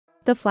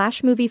The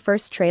Flash movie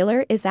first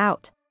trailer is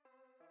out.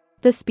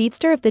 The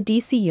speedster of the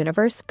DC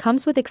universe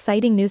comes with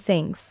exciting new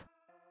things.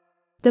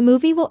 The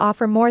movie will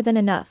offer more than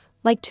enough,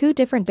 like two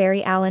different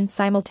Barry Allen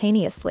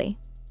simultaneously.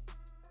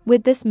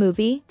 With this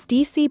movie,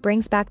 DC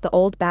brings back the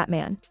old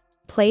Batman,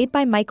 played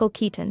by Michael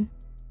Keaton.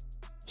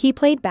 He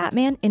played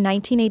Batman in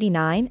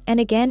 1989 and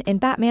again in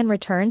Batman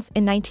Returns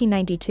in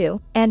 1992,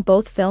 and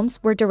both films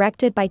were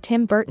directed by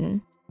Tim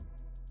Burton.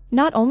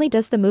 Not only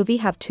does the movie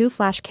have two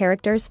Flash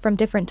characters from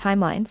different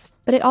timelines,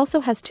 but it also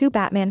has two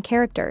Batman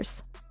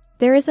characters.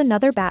 There is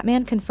another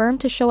Batman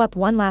confirmed to show up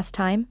one last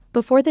time,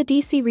 before the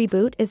DC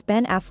reboot is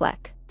Ben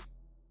Affleck.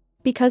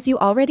 Because you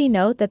already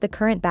know that the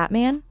current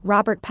Batman,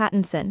 Robert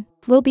Pattinson,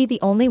 will be the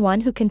only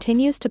one who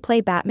continues to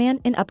play Batman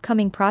in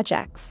upcoming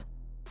projects.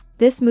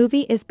 This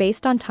movie is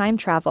based on time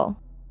travel.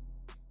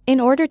 In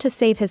order to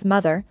save his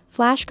mother,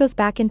 Flash goes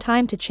back in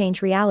time to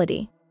change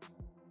reality,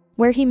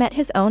 where he met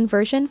his own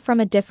version from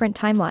a different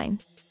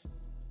timeline.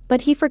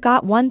 But he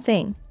forgot one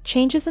thing: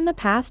 changes in the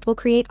past will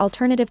create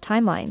alternative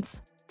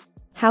timelines.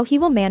 How he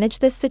will manage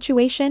this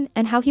situation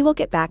and how he will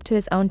get back to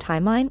his own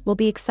timeline will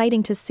be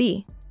exciting to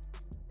see.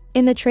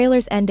 In the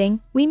trailer's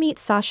ending, we meet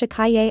Sasha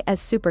Calle as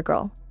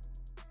Supergirl,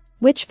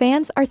 which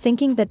fans are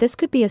thinking that this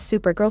could be a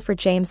Supergirl for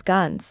James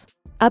Gunn's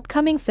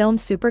upcoming film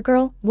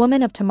Supergirl,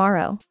 Woman of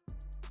Tomorrow,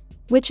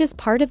 which is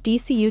part of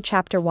DCU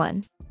Chapter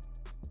 1.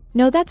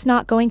 No, that's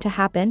not going to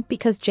happen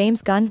because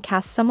James Gunn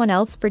cast someone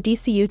else for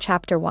DCU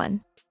Chapter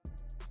 1.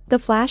 The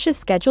Flash is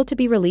scheduled to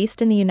be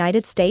released in the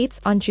United States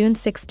on June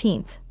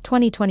 16,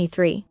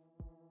 2023.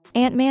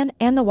 Antman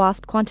and the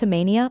Wasp: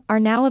 Quantumania are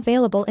now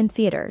available in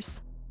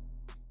theaters.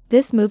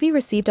 This movie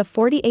received a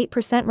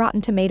 48%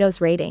 Rotten Tomatoes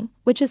rating,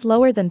 which is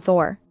lower than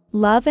Thor: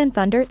 Love and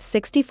Thunder's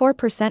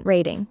 64%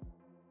 rating.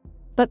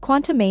 But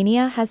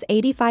Quantumania has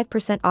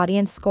 85%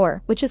 audience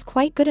score, which is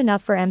quite good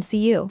enough for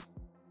MCU.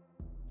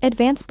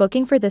 Advance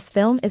booking for this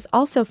film is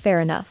also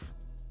fair enough.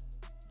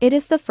 It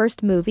is the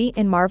first movie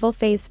in Marvel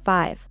Phase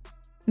 5.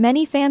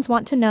 Many fans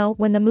want to know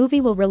when the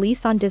movie will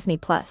release on Disney+.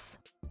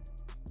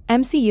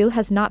 MCU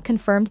has not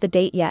confirmed the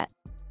date yet,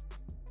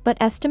 but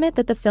estimate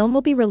that the film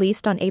will be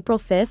released on April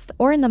 5th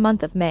or in the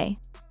month of May.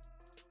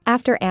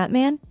 After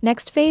Ant-Man,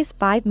 next Phase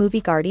 5 movie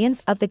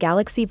Guardians of the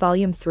Galaxy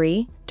Volume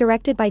 3,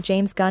 directed by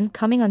James Gunn,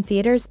 coming on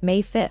theaters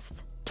May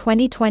 5th,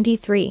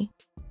 2023.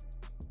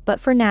 But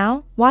for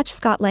now, watch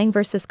Scott Lang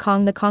vs.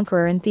 Kong the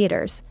Conqueror in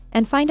theaters,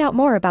 and find out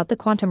more about the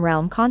quantum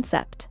realm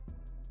concept.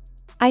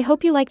 I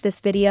hope you like this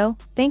video.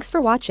 Thanks for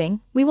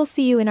watching. We will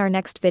see you in our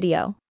next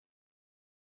video.